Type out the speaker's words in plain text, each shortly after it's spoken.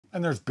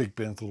And there's big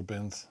bins, little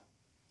bins.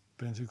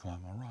 Bins who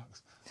climb on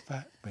rocks.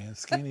 Fat bins,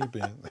 skinny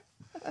bins.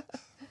 All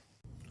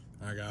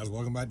right, guys,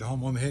 welcome back to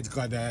Home on the Hedge.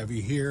 Glad to have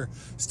you here.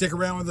 Stick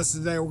around with us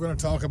today. We're going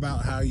to talk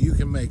about how you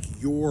can make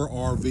your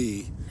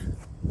RV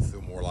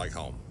feel more like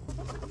home.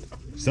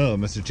 So,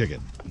 Mr.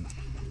 Chicken,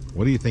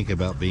 what do you think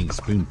about being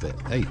spoon-fed?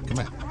 Hey, come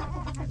out.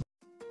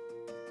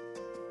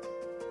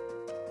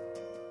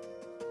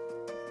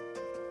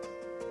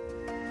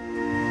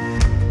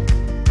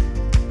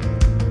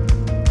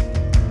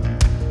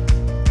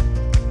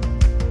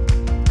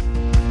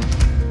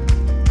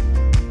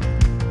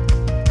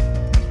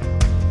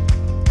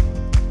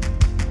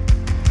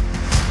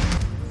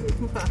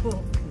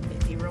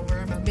 Mini roller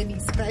in a mini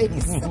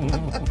space.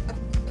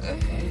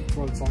 That's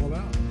what it's all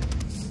about.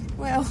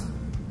 Well,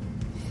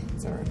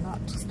 these are not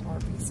just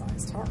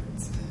RV-sized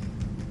hearts.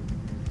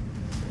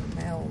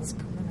 They're males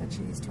coming at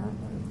cheese turbo.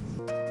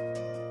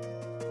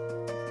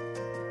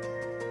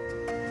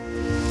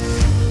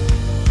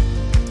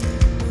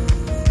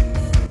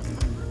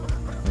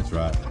 That's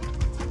right.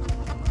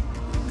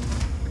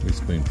 We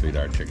spoon feed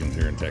our chickens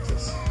here in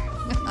Texas.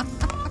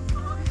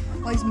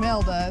 At least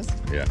Mel does.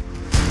 Yeah.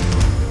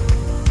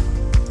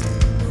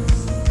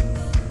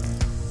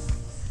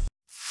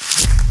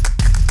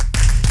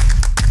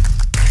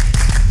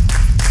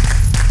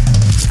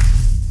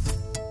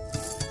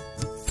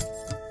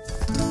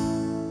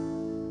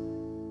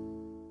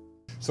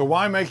 So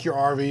why make your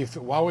RV,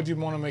 why would you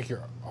want to make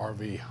your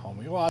RV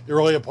homey? Well, it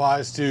really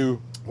applies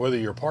to whether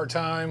you're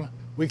part-time,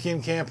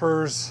 weekend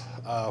campers,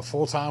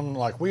 full-time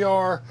like we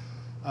are,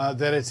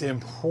 that it's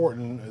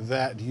important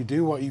that you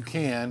do what you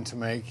can to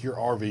make your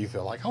RV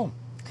feel like home.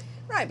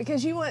 Right,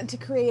 because you want to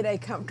create a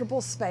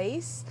comfortable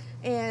space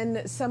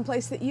and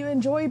someplace that you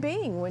enjoy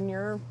being when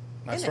you're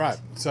That's in it. right.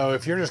 So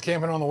if you're just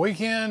camping on the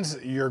weekends,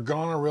 you're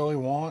gonna really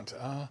want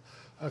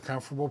a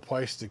comfortable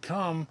place to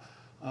come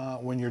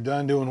when you're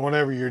done doing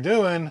whatever you're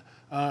doing,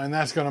 and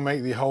that's gonna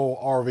make the whole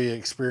RV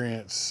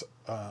experience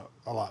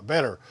a lot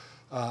better.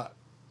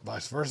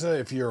 Vice versa,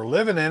 if you're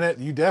living in it,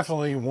 you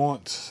definitely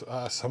want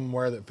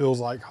somewhere that feels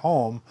like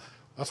home.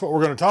 That's what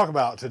we're gonna talk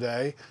about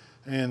today,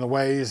 and the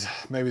ways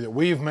maybe that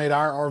we've made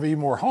our RV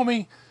more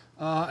homey,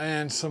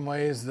 and some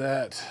ways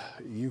that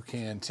you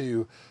can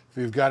too. If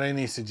you've got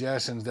any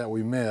suggestions that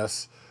we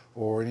miss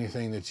or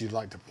anything that you'd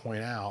like to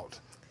point out,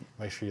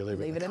 make sure you leave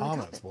it in the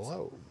comments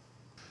below.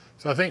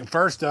 So I think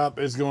first up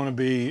is going to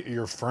be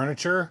your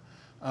furniture.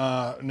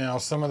 Now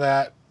some of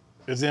that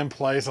is in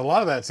place. A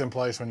lot of that's in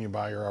place when you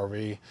buy your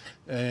RV,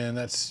 and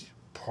that's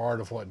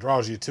part of what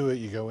draws you to it.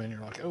 You go in,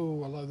 you're like,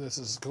 oh, I love this,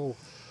 this is cool.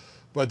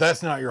 But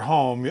that's not your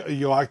home.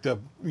 You like the,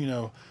 you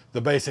know,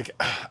 the basic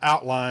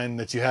outline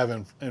that you have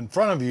in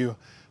front of you.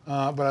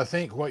 But I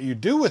think what you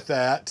do with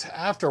that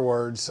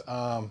afterwards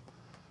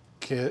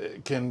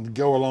can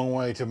go a long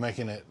way to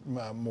making it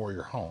more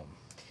your home.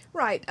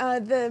 Right.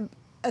 The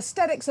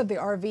aesthetics of the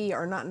RV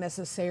are not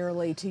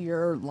necessarily to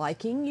your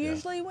liking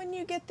usually when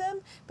you get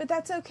them, but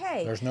that's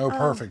okay. There's no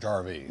perfect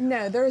RV.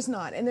 No, there is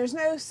not. And there's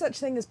no such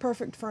thing as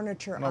perfect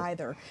furniture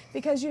either,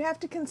 because you have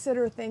to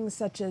consider things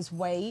such as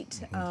weight,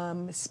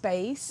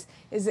 space,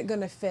 is it going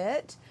to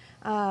fit?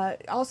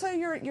 Also,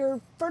 your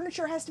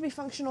furniture has to be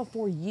functional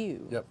for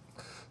you. Yep.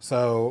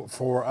 So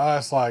for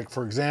us, like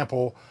for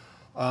example,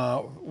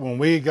 when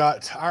we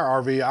got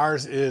our RV,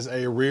 ours is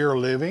a rear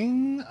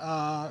living,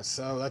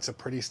 so that's a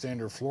pretty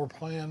standard floor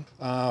plan.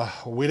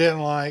 We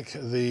didn't like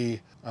the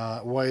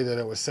way that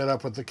it was set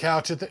up with the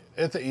couch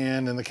at the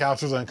end, and the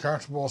couch was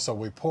uncomfortable, so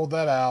we pulled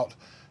that out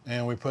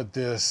and we put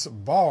this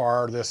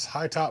bar, this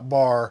high top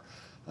bar,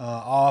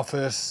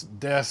 office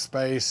desk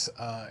space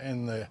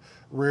in the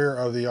rear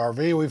of the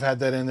RV. We've had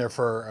that in there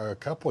for a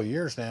couple of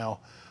years now.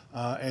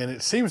 And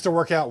it seems to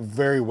work out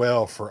very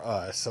well for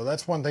us. So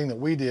that's one thing that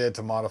we did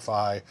to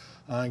modify,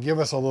 give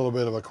us a little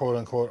bit of a quote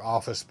unquote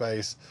office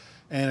space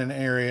and an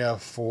area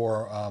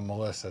for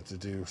Melissa to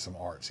do some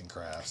arts and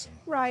crafts.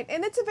 Right,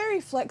 and it's a very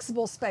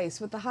flexible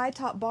space. With the high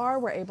top bar,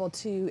 we're able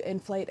to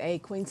inflate a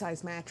queen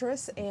size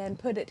mattress and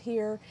put it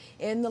here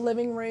in the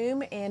living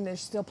room, and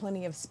there's still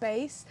plenty of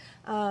space.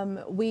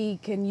 We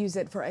can use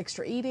it for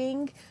extra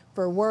eating,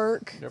 for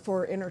work,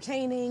 for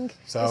entertaining.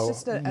 So it's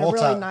just a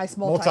really nice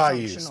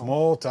multi-use.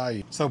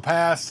 Multi-use. So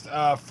past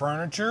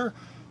furniture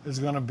is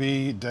going to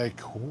be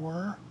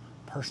decor,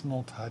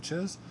 personal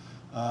touches,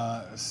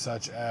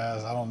 such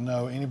as, I don't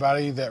know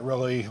anybody that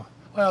really,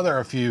 well, there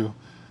are a few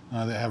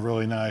that have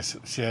really nice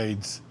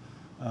shades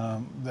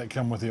that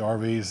come with the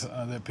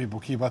RVs that people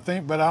keep, I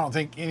think, but I don't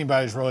think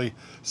anybody's really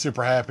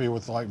super happy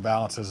with like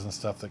balances and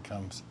stuff that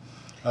comes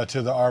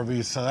to the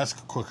RVs, so that's a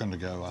quick one to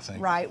go, I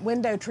think. Right,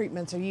 window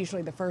treatments are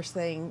usually the first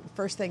thing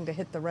to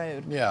hit the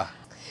road. Yeah.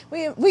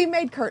 We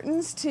made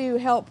curtains to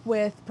help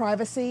with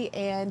privacy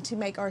and to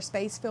make our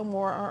space feel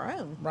more our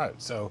own.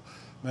 Right, so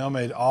Mel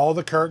made all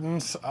the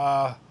curtains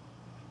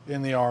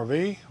in the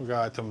RV. We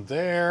got them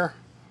there,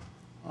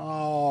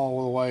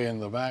 all the way in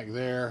the back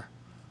there,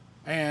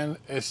 and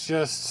it's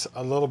just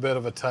a little bit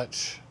of a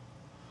touch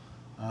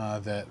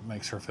that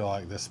makes her feel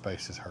like this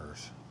space is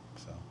hers.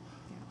 So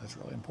that's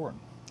really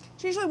important.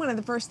 It's usually one of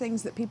the first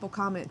things that people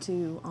comment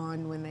to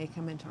on when they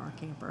come into our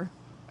camper.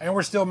 And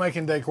we're still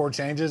making decor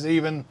changes,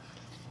 even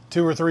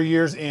 2 or 3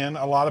 years in.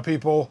 A lot of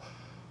people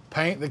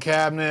paint the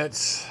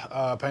cabinets,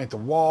 paint the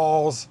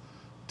walls,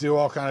 do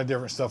all kind of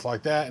different stuff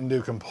like that, and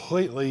do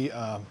completely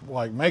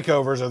like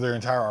makeovers of their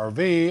entire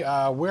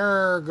RV.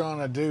 We're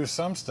gonna do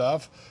some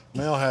stuff.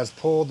 Mel has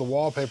pulled the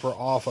wallpaper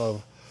off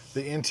of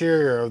the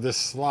interior of this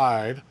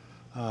slide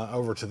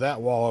over to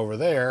that wall over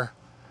there,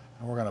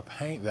 and we're gonna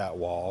paint that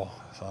wall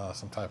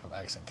some type of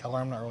accent color.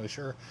 I'm not really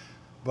sure,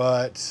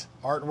 but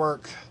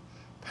artwork,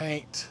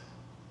 paint,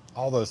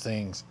 all those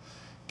things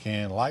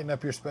can lighten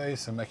up your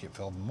space and make it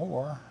feel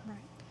more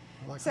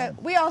like So home.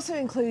 we also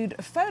include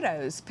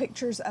photos,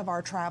 pictures of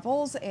our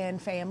travels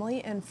and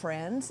family and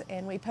friends,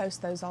 and we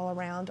post those all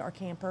around our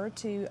camper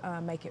to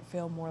make it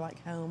feel more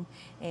like home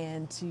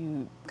and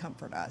to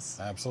comfort us.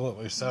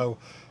 Absolutely. So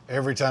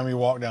every time you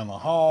walk down the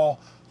hall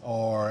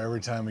or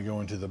every time we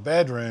go into the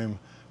bedroom,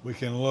 we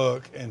can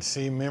look and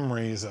see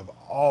memories of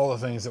all the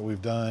things that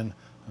we've done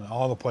and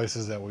all the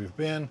places that we've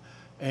been.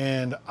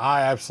 And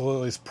I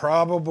absolutely, it's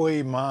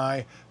probably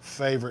my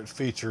favorite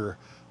feature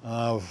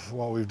of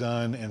what we've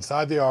done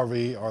inside the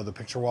RV are the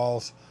picture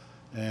walls.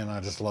 And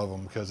I just love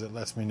them because it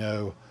lets me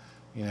know,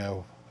 you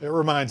know, it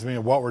reminds me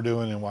of what we're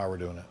doing and why we're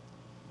doing it.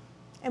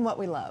 And what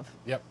we love.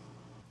 Yep.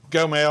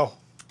 Go, Mel.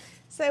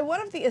 So one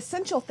of the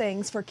essential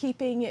things for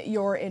keeping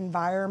your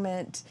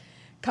environment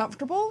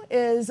comfortable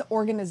is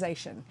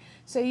organization.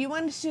 So you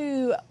want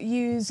to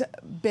use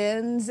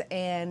bins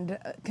and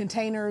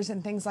containers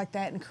and things like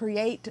that and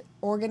create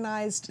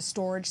organized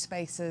storage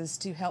spaces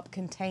to help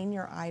contain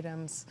your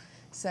items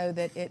so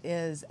that it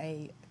is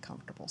a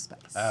comfortable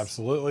space.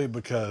 Absolutely,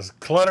 because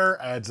clutter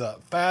adds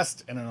up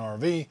fast in an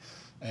RV,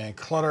 and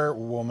clutter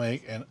will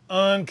make an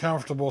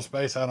uncomfortable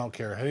space. I don't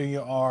care who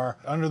you are.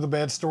 Under the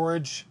bed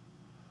storage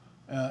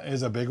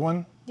is a big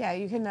one. Yeah,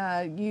 you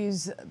can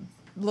use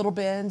little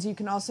bins. You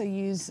can also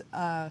use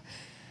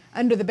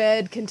under the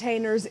bed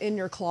containers in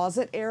your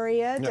closet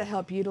area to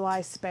help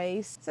utilize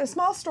space. So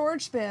small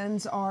storage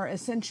bins are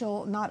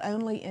essential not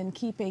only in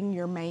keeping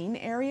your main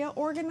area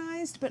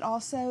organized, but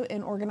also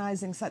in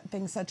organizing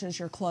things such as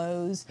your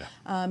clothes,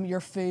 your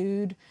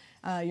food,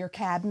 your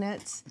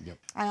cabinets. Yep.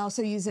 I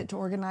also use it to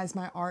organize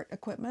my art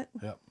equipment.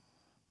 Yep.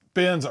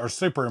 Bins are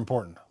super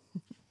important.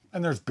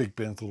 And there's big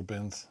bins, little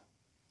bins.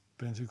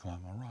 Bins who climb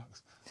on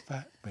rocks.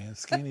 Fat bins,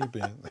 skinny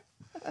bins.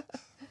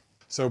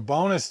 So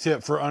bonus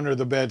tip for under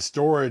the bed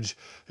storage,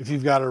 if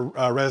you've got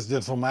a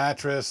residential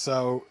mattress,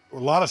 so a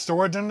lot of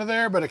storage under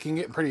there, but it can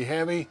get pretty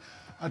heavy.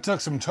 I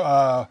took some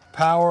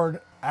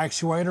powered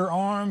actuator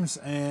arms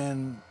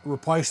and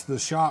replaced the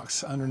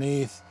shocks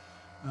underneath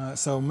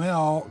so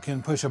Mel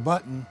can push a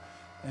button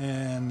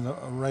and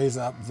raise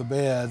up the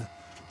bed.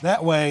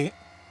 That way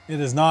it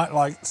is not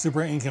like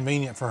super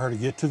inconvenient for her to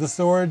get to the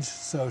storage,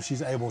 so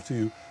she's able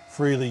to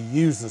freely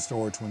use the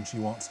storage when she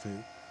wants to.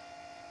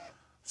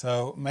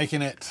 So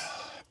making it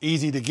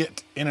easy to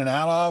get in and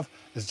out of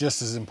is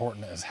just as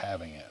important as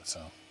having it.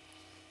 So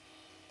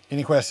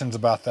any questions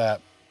about that,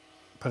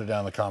 put it down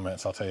in the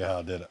comments. I'll tell you how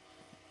I did it.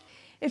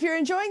 If you're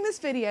enjoying this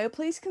video,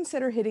 please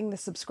consider hitting the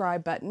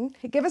subscribe button,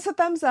 give us a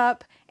thumbs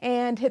up,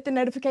 and hit the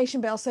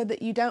notification bell so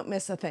that you don't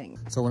miss a thing.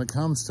 So when it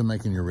comes to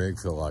making your rig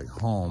feel like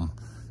home,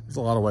 there's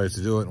a lot of ways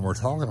to do it, and we're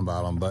talking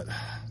about them, but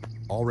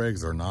all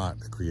rigs are not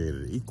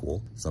created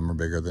equal. Some are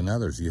bigger than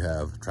others. You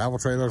have travel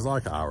trailers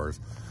like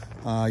ours.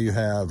 You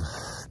have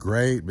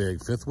great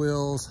big fifth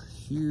wheels,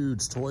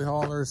 huge toy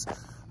haulers,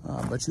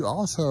 but you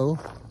also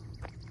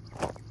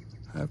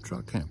have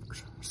truck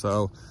campers.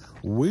 So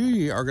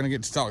we are going to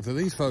get to talk to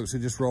these folks who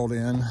just rolled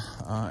in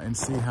and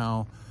see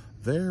how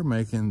they're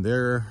making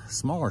their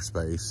smaller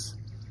space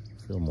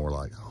feel more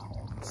like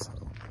home. So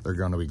they're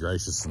going to be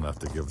gracious enough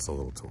to give us a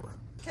little tour.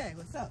 Okay,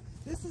 what's up?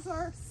 This is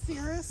our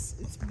Cirrus.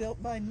 It's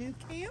built by New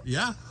Camp.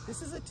 Yeah.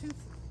 This is a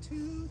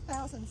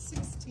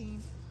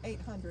 2016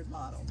 800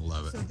 model.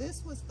 Love it. So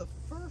this was the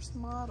first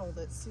model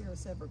that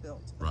Cirrus ever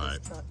built. Right.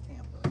 This truck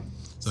camper.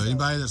 So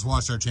anybody that's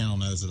watched our channel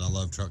knows that I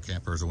love truck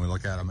campers, and we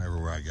look at them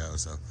everywhere I go.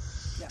 So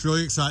it's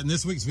really exciting.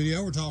 This week's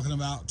video, we're talking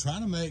about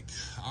trying to make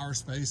our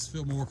space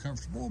feel more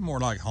comfortable, more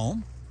like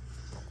home.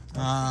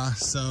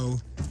 So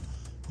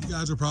you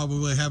guys are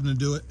probably having to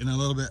do it in a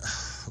little bit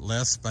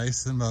less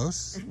space than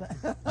most.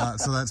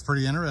 So that's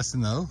pretty interesting,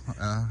 though.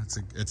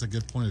 It's a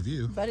good point of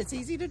view. But it's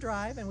easy to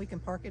drive, and we can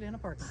park it in a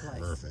parking place.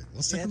 Perfect.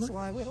 Let's take a look. That's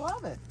why we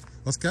love it.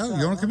 Let's go. So,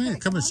 You want to come in? okay,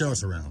 Come and come show on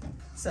us around.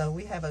 So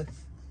we have a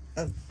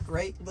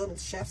great little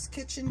chef's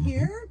kitchen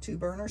here,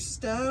 2-burner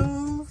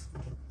stove,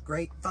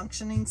 great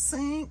functioning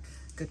sink,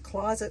 good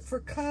closet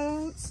for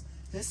coats.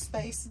 This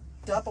space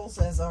doubles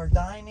as our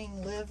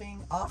dining,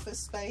 living, office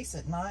space.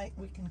 At night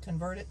we can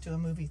convert it to a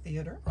movie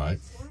theater. Right.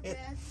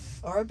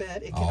 Or a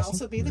bed. It can Awesome.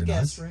 also be the Very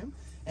guest nice. room.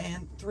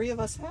 And 3 of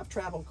us have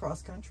traveled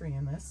cross country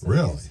in this. So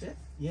Really? we used it.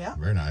 Yeah.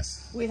 Very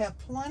nice. We have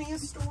plenty of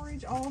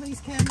storage. All these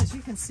cabinets,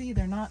 you can see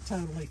they're not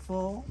totally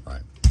full.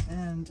 Right.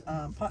 And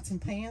pots and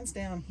pans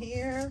down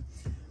here.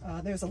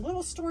 There's a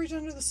little storage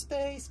under the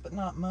space, but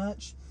not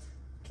much.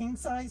 King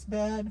size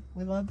bed.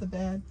 We love the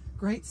bed.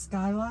 great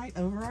skylight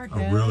over our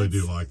heads. I really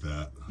do like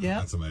that. Yeah.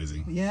 That's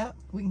amazing. Yeah,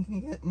 we can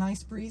get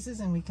nice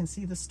breezes and we can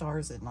see the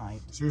stars at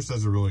night. Sears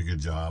does a really good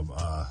job,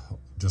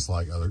 just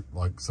like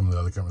some of the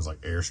other companies like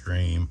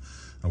Airstream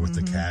with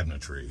the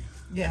cabinetry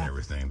and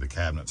everything. The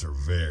cabinets are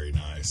very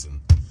nice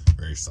and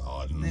very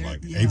solid and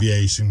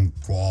aviation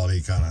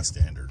quality kind of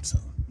standard. So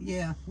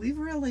yeah, we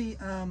really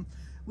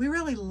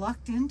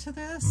lucked into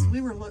this.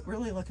 We were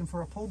really looking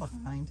for a pull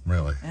behind.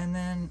 Really? And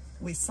then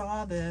we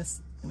saw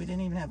this. We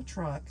didn't even have a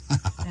truck,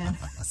 and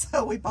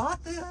so we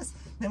bought this.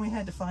 Then we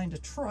had to find a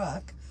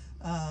truck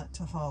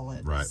to haul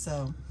it. Right.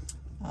 So,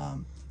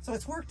 so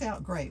it's worked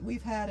out great.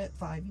 We've had it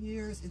 5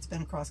 years. It's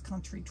been across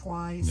country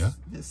twice. Yeah.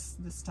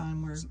 This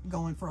time we're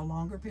going for a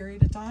longer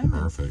period of time.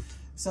 Perfect.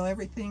 So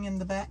everything in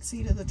the back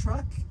seat of the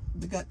truck.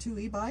 We got 2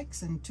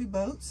 e-bikes and 2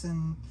 boats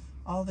and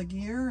all the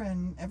gear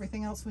and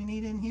everything else we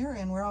need in here,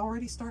 and we're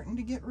already starting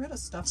to get rid of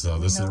stuff so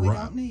that this we is know we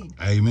don't need.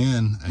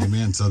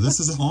 Amen. So this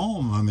is a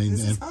home. I mean,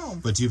 this is home.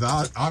 But you've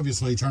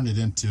obviously turned it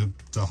into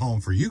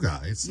home for you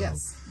guys. So.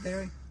 Yes,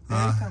 very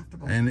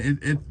comfortable. And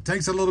it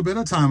takes a little bit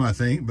of time, I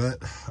think,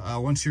 but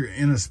once you're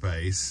in a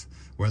space,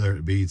 whether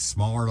it be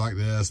smaller like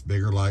this,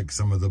 bigger like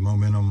some of the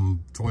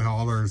Momentum toy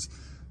haulers,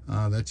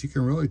 that you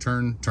can really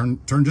turn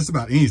just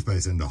about any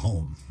space into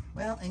home.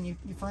 Well, and you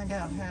find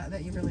out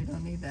that you really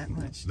don't need that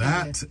much.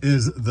 That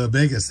is the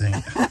biggest thing.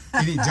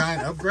 You need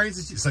giant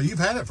upgrades. So you've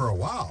had it for a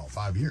while,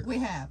 5 years. We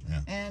have.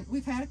 Yeah. And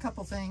we've had a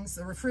couple things.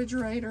 The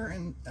refrigerator,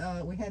 and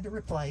we had to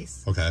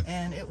replace. Okay.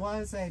 And it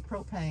was a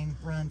propane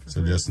run. For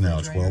So just now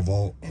it's 12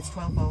 volt? It's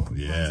 12 volt.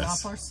 Yes. Runs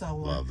off our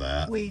solar. Love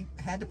that. We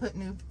had to put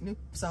new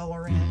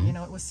solar in. You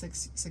know, it was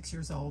six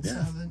years old.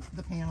 Yeah. So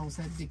the panels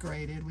had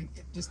degraded. We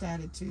just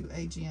added 2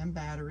 AGM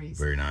batteries.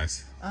 Very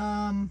nice.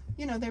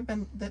 You know, there've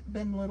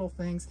been little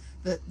things.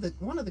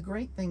 One of the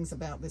great things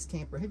about this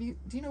camper, do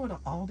you know what an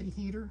Aldi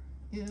heater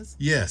is?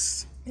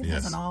 Yes. It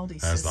has an Aldi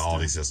system. Has the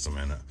Aldi system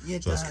in it.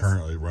 It so does. It's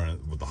currently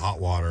running with the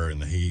hot water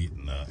and the heat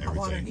and everything. Hot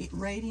water heat,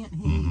 radiant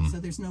heat, so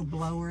there's no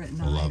blower at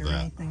night or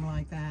anything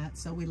like that.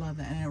 So we love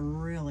that, and it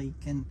really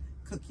can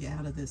cook you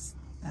out of this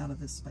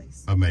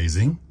space.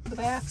 Amazing. The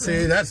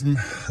bathroom. See,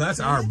 that's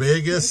our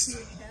biggest.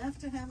 You have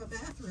to have a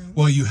bathroom.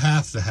 Well, you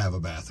have to have a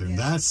bathroom. Yeah.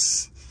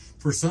 That's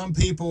for some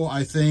people,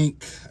 I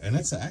think, and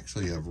it's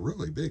actually a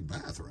really big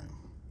bathroom.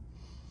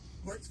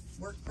 Works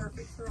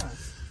perfect for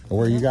us.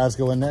 Where are you guys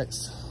going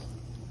next?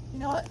 You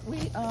know what?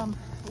 We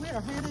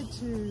are headed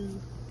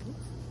to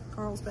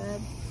Carlsbad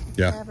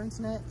Caverns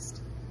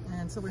next.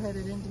 And so we're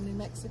headed into New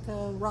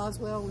Mexico,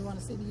 Roswell. We want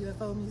to see the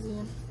UFO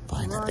Museum.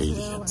 Find Roswell,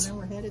 aliens. and then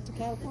we're headed to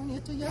California,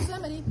 to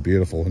Yosemite.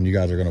 Beautiful. And you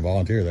guys are going to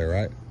volunteer there,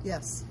 right?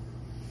 Yes.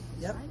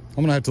 Yep. I'm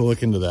going to have to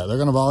look into that. They're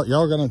going to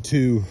y'all are going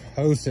to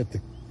host at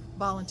the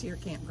volunteer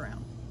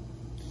campground.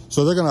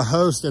 So they're going to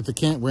host at the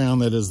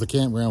campground that is the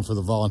campground for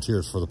the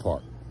volunteers for the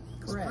park.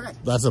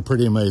 Correct. That's a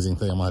pretty amazing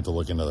thing. I'm going to have to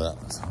look into that.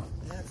 That's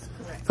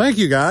correct. Thank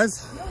you,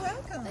 guys. You're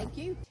welcome. Thank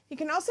you. You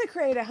can also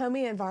create a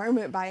homey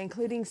environment by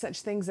including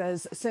such things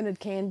as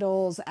scented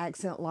candles,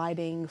 accent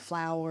lighting,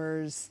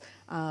 flowers,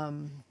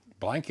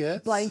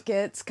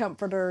 blankets,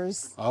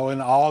 comforters. Oh,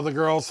 and all the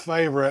girls'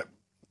 favorite,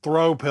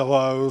 throw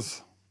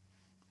pillows.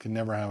 Can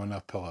never have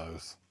enough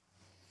pillows.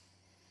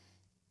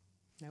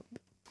 Nope.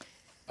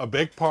 A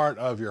big part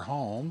of your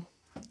home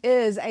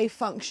is a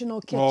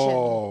functional kitchen.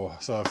 Oh,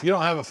 so if you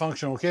don't have a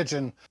functional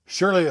kitchen,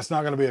 surely it's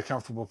not going to be a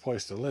comfortable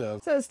place to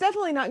live. So it's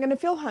definitely not going to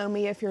feel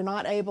homey if you're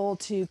not able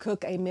to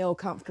cook a meal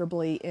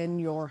comfortably in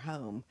your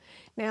home.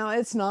 Now,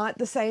 it's not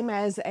the same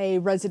as a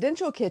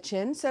residential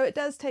kitchen, so it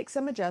does take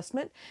some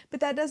adjustment, but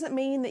that doesn't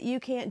mean that you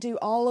can't do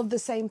all of the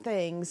same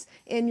things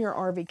in your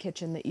RV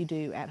kitchen that you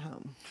do at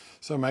home.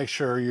 So make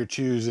sure you're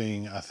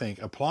choosing, I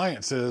think,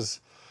 appliances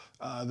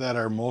that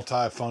are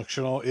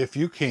multifunctional if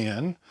you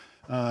can.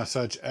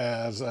 Such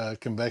as a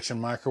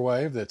convection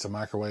microwave that's a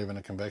microwave and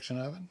a convection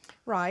oven.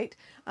 Right.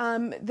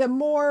 The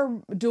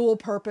more dual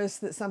purpose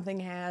that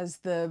something has,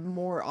 the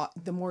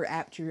more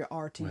apt you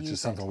are to use it. Which is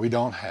something we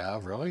don't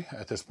have really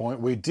at this point.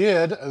 We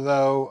did,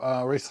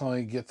 though,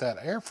 recently get that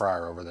air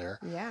fryer over there.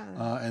 Yeah.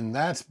 And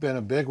that's been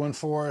a big one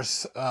for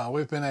us.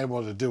 We've been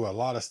able to do a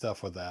lot of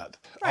stuff with that.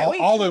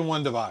 Right, all in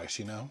one device,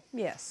 you know?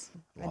 Yes.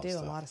 I do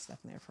a lot of stuff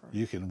in there for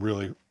you. You can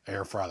really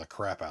air fry the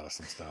crap out of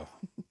some stuff.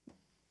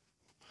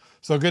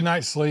 So good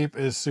night's sleep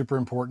is super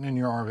important in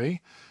your RV.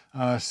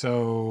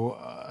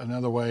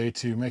 Another way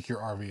to make your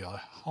RV a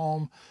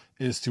home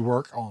is to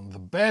work on the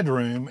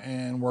bedroom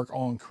and work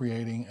on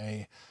creating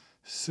a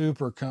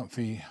super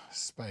comfy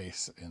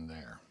space in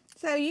there.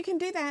 So you can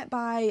do that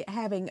by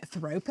having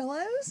throw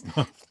pillows.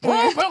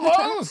 Throw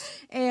pillows!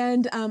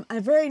 And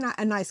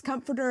a nice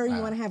comforter. You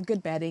want to have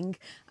good bedding.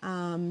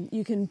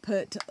 You can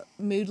put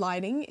mood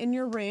lighting in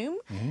your room.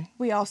 Mm-hmm.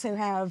 We also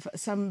have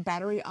some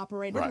battery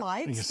operated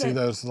lights. You can see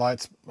those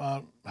lights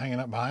hanging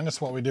up behind us.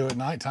 What we do at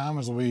nighttime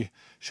is we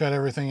shut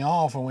everything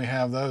off and we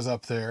have those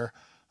up there.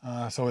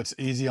 So it's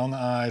easy on the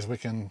eyes. We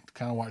can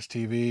kind of watch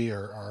TV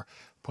or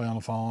play on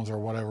the phones or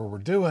whatever we're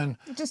doing.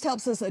 It just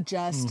helps us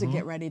adjust to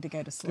get ready to go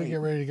to To sleep.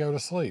 get ready to go to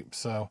sleep.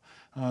 So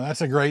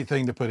that's a great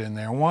thing to put in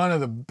there. One of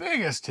the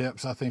biggest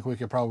tips I think we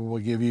could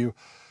probably give you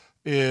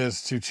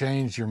is to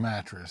change your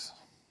mattress.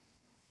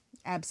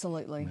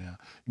 Absolutely. Yeah,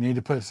 you need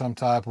to put some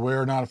type.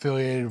 We're not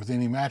affiliated with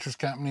any mattress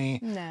company.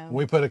 No.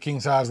 We put a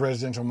king size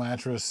residential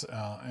mattress in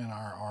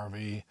our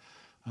RV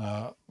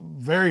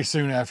very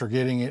soon after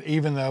getting it,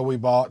 even though we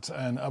bought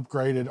an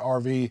upgraded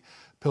RV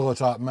pillow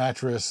top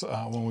mattress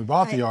when we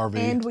bought the RV.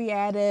 And we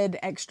added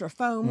extra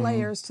foam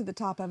layers to the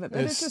top of it,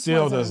 but it just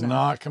still wasn't does enough.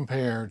 not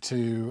compare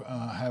to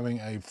having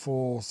a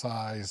full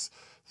size,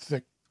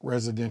 thick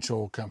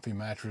residential comfy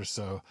mattress.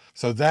 So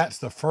that's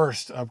the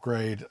first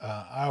upgrade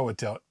I would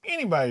tell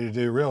anybody to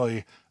do,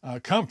 really,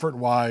 comfort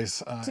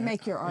wise, To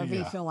make your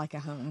RV feel like a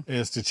home.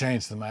 is to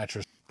change the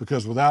mattress,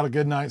 because without a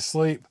good night's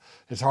sleep,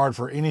 it's hard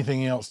for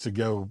anything else to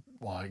go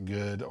like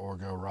good or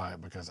go right,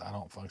 because I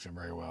don't function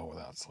very well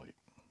without sleep.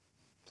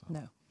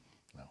 No.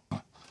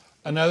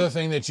 Another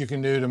thing that you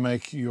can do to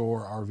make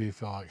your RV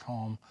feel like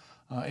home,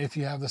 if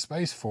you have the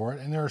space for it,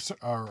 and there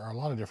are a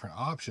lot of different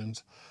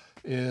options,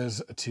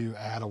 is to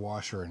add a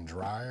washer and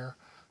dryer.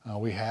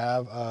 We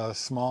have a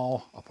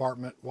small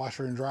apartment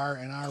washer and dryer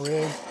in our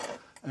rig,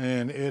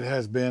 and it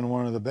has been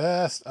one of the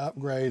best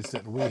upgrades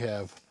that we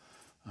have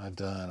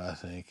done, I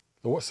think.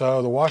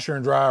 So the washer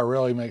and dryer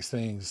really makes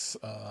things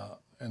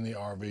in the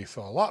RV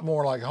feel a lot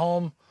more like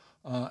home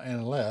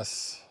and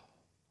less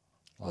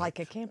Like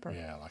a camper.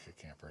 Yeah, like a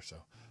camper.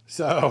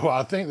 So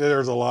I think that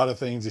there's a lot of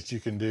things that you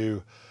can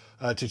do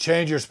to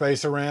change your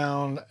space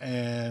around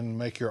and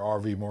make your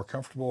RV more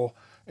comfortable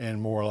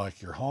and more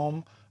like your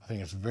home. I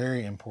think it's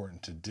very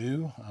important to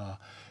do.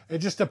 It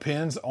just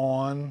depends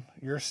on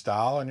your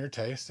style and your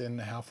taste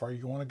and how far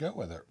you want to go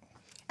with it.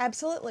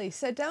 Absolutely.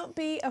 So don't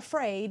be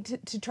afraid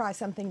to try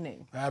something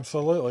new.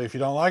 Absolutely. If you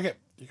don't like it,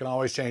 you can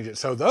always change it.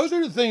 So those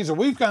are the things that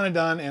we've kind of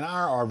done in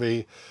our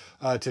RV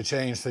to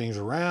change things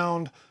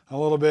around a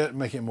little bit,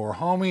 make it more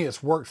homey.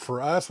 It's worked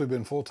for us. We've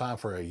been full-time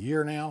for a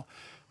year now.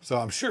 So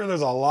I'm sure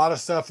there's a lot of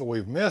stuff that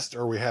we've missed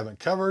or we haven't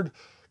covered.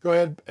 Go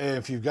ahead,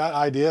 if you've got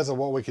ideas of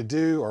what we could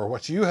do or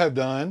what you have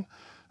done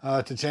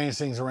to change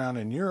things around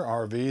in your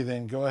RV,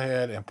 then go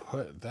ahead and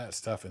put that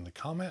stuff in the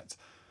comments.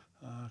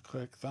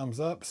 Click thumbs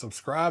up,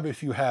 subscribe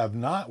if you have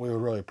not. We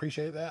would really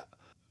appreciate that.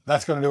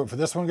 That's going to do it for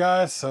this one,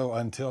 guys. So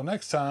until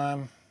next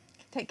time,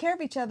 Take care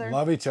of each other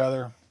love each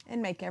other.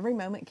 and make every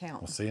moment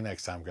count. We'll see you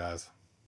next time, guys.